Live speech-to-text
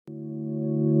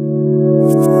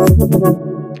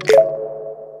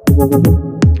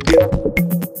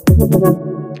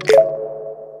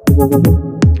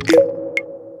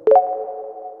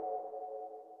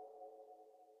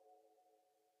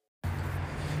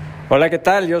Hola, ¿qué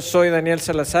tal? Yo soy Daniel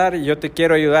Salazar y yo te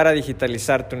quiero ayudar a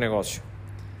digitalizar tu negocio.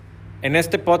 En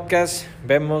este podcast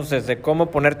vemos desde cómo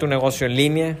poner tu negocio en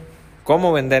línea,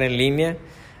 cómo vender en línea,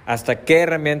 hasta qué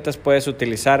herramientas puedes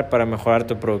utilizar para mejorar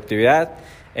tu productividad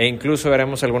e incluso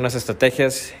veremos algunas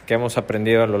estrategias que hemos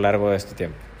aprendido a lo largo de este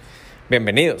tiempo.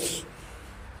 Bienvenidos.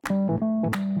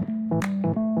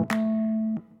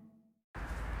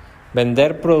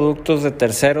 Vender productos de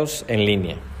terceros en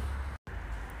línea.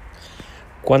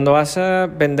 Cuando vas a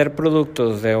vender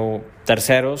productos de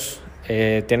terceros,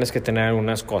 tienes que tener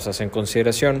algunas cosas en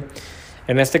consideración.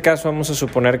 En este caso vamos a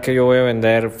suponer que yo voy a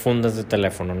vender fundas de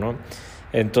teléfono, ¿no?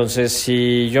 Entonces,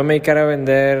 si yo me dedicara a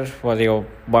vender, voy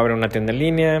a abrir una tienda en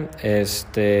línea, pues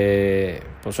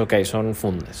ok, son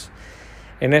fundas.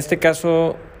 En este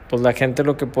caso, pues la gente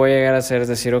lo que puede llegar a hacer es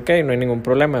decir, ok, no hay ningún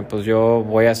problema, pues yo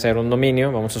voy a hacer un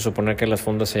dominio, vamos a suponer que las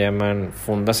fundas se llaman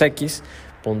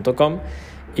fundasx.com.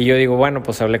 Y yo digo, bueno,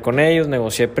 pues hablé con ellos,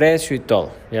 negocié precio y todo.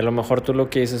 Y a lo mejor tú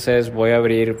lo que dices es, voy a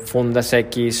abrir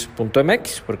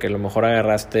fundasx.mx, porque a lo mejor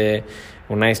agarraste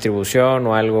una distribución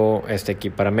o algo aquí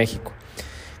para México.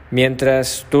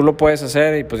 Mientras tú lo puedes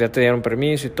hacer y pues ya te dieron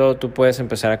permiso y todo, tú puedes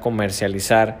empezar a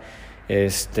comercializar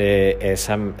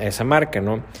esa marca,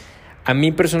 ¿no? A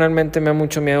mí personalmente me da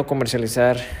mucho miedo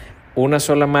comercializar una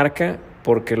sola marca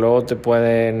porque luego te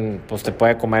puede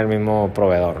comer el mismo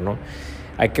proveedor, ¿no?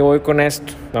 ¿A qué voy con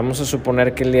esto? Vamos a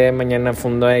suponer que el día de mañana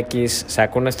Funda X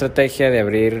saca una estrategia de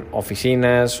abrir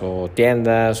oficinas o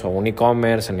tiendas o un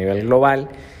e-commerce a nivel global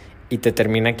y te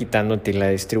termina quitando a ti la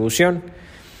distribución.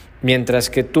 Mientras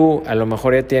que tú a lo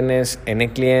mejor ya tienes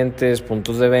N clientes,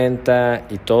 puntos de venta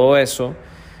y todo eso,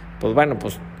 pues bueno,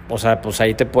 pues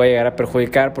ahí te puede llegar a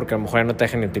perjudicar porque a lo mejor ya no te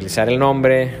dejan utilizar el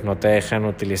nombre, no te dejan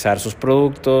utilizar sus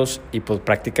productos y pues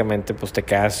prácticamente pues te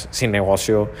quedas sin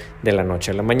negocio de la noche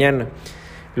a la mañana.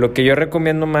 Lo que yo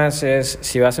recomiendo más es,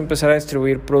 si vas a empezar a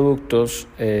distribuir productos,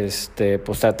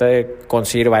 pues trata de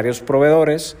conseguir varios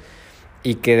proveedores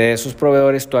y que de esos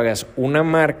proveedores tú hagas una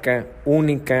marca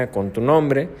única con tu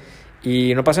nombre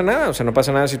y no pasa nada. O sea, no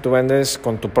pasa nada si tú vendes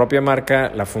con tu propia marca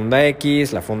la funda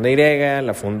X, la funda Y,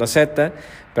 la funda Z,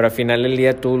 pero al final del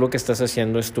día tú lo que estás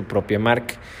haciendo es tu propia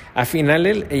marca. Al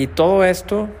final, y todo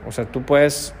esto, o sea, tú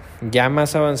puedes... Ya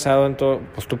más avanzado en todo,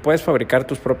 pues tú puedes fabricar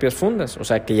tus propias fundas, o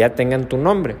sea, que ya tengan tu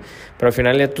nombre, pero al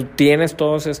final ya tú tienes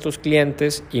todos estos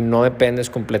clientes y no dependes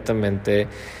completamente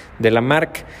de la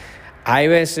marca. Hay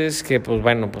veces que, pues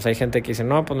bueno, pues hay gente que dice,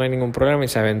 no, pues no hay ningún problema y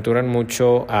se aventuran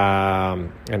mucho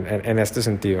en este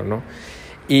sentido, ¿no?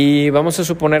 Y vamos a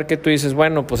suponer que tú dices,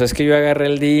 bueno, pues es que yo agarré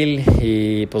el deal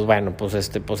y pues bueno, pues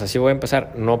así voy a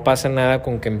empezar. No pasa nada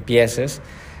con que empieces.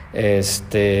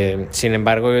 Sin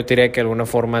embargo, yo diría que de alguna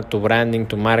forma tu branding,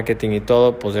 tu marketing y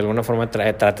todo, pues de alguna forma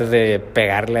trates de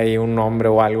pegarle ahí un nombre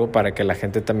o algo para que la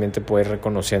gente también te pueda ir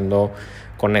reconociendo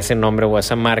con ese nombre o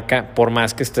esa marca, por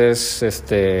más que estés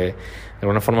de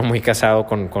alguna forma muy casado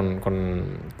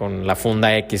con la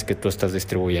funda X que tú estás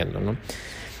distribuyendo, ¿no?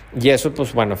 Y eso,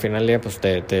 pues bueno, al final del día pues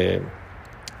te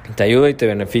ayuda y te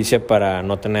beneficia para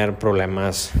no tener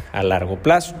problemas a largo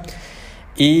plazo.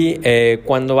 Y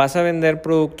cuando vas a vender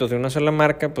productos de una sola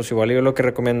marca, pues igual yo lo que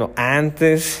recomiendo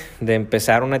antes de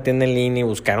empezar una tienda en línea y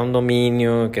buscar un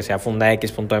dominio que sea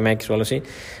fundax.mx o algo así,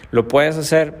 lo puedes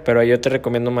hacer, pero yo te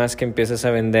recomiendo más que empieces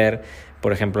a vender,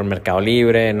 por ejemplo, en Mercado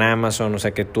Libre, en Amazon, o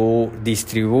sea, que tú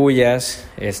distribuyas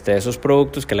esos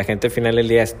productos que la gente al final del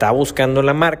día está buscando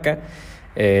la marca.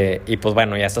 Y pues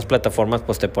bueno, ya estas plataformas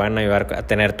pues te pueden ayudar a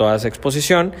tener toda esa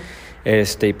exposición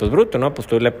y pues bruto, ¿no? Pues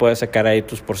tú le puedes sacar ahí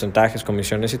tus porcentajes,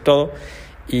 comisiones y todo.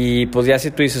 Y pues ya si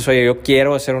tú dices, oye, yo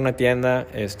quiero hacer una tienda,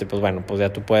 pues bueno, pues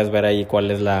ya tú puedes ver ahí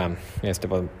cuál es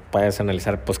pues puedes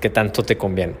analizar pues qué tanto te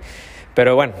conviene.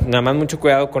 Pero bueno, nada más mucho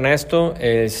cuidado con esto.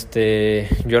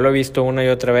 Yo lo he visto una y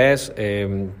otra vez.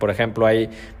 Por ejemplo, ahí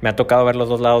me ha tocado ver los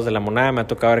dos lados de la moneda. Me ha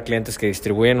tocado ver clientes que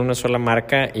distribuyen una sola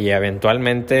marca y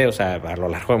eventualmente, o sea, a lo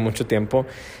largo de mucho tiempo,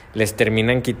 les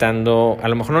terminan quitando, a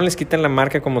lo mejor no les quitan la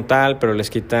marca como tal, pero les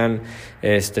quitan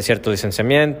ciertos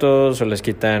licenciamientos o les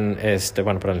quitan,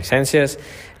 licencias,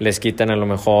 les quitan a lo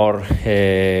mejor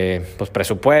pues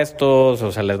presupuestos,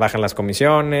 o sea, les bajan las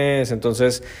comisiones.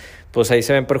 Entonces, pues ahí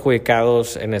se ven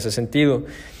perjudicados en ese sentido.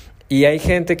 Y hay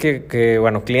gente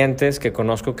clientes que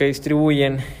conozco que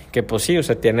distribuyen, que pues sí, ellos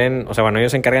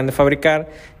se encargan de fabricar,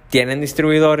 tienen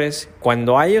distribuidores.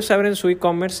 Cuando ellos abren su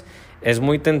e-commerce, es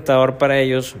muy tentador para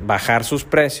ellos bajar sus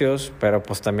precios, pero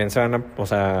pues también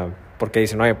porque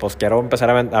dicen, oye, pues quiero empezar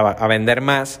a vender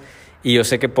más y yo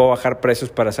sé que puedo bajar precios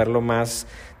para hacerlo más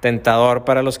tentador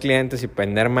para los clientes y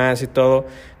vender más y todo,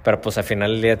 pero pues al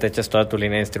final del día te echas toda tu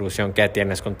línea de distribución que ya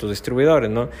tienes con tus distribuidores,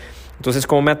 ¿no? Entonces,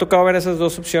 como me ha tocado ver esas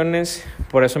dos opciones,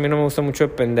 por eso a mí no me gusta mucho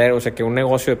depender, o sea, que un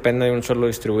negocio dependa de un solo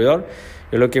distribuidor.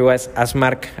 Yo lo que digo es, haz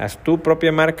marca, haz tu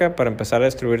propia marca para empezar a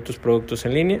distribuir tus productos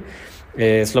en línea.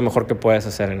 Es lo mejor que puedes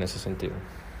hacer en ese sentido.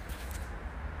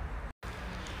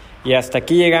 Y hasta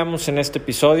aquí llegamos en este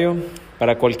episodio.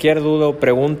 Para cualquier duda o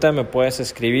pregunta me puedes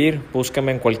escribir.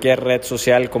 Búscame en cualquier red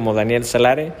social como Daniel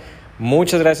Salare.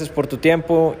 Muchas gracias por tu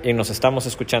tiempo y nos estamos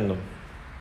escuchando.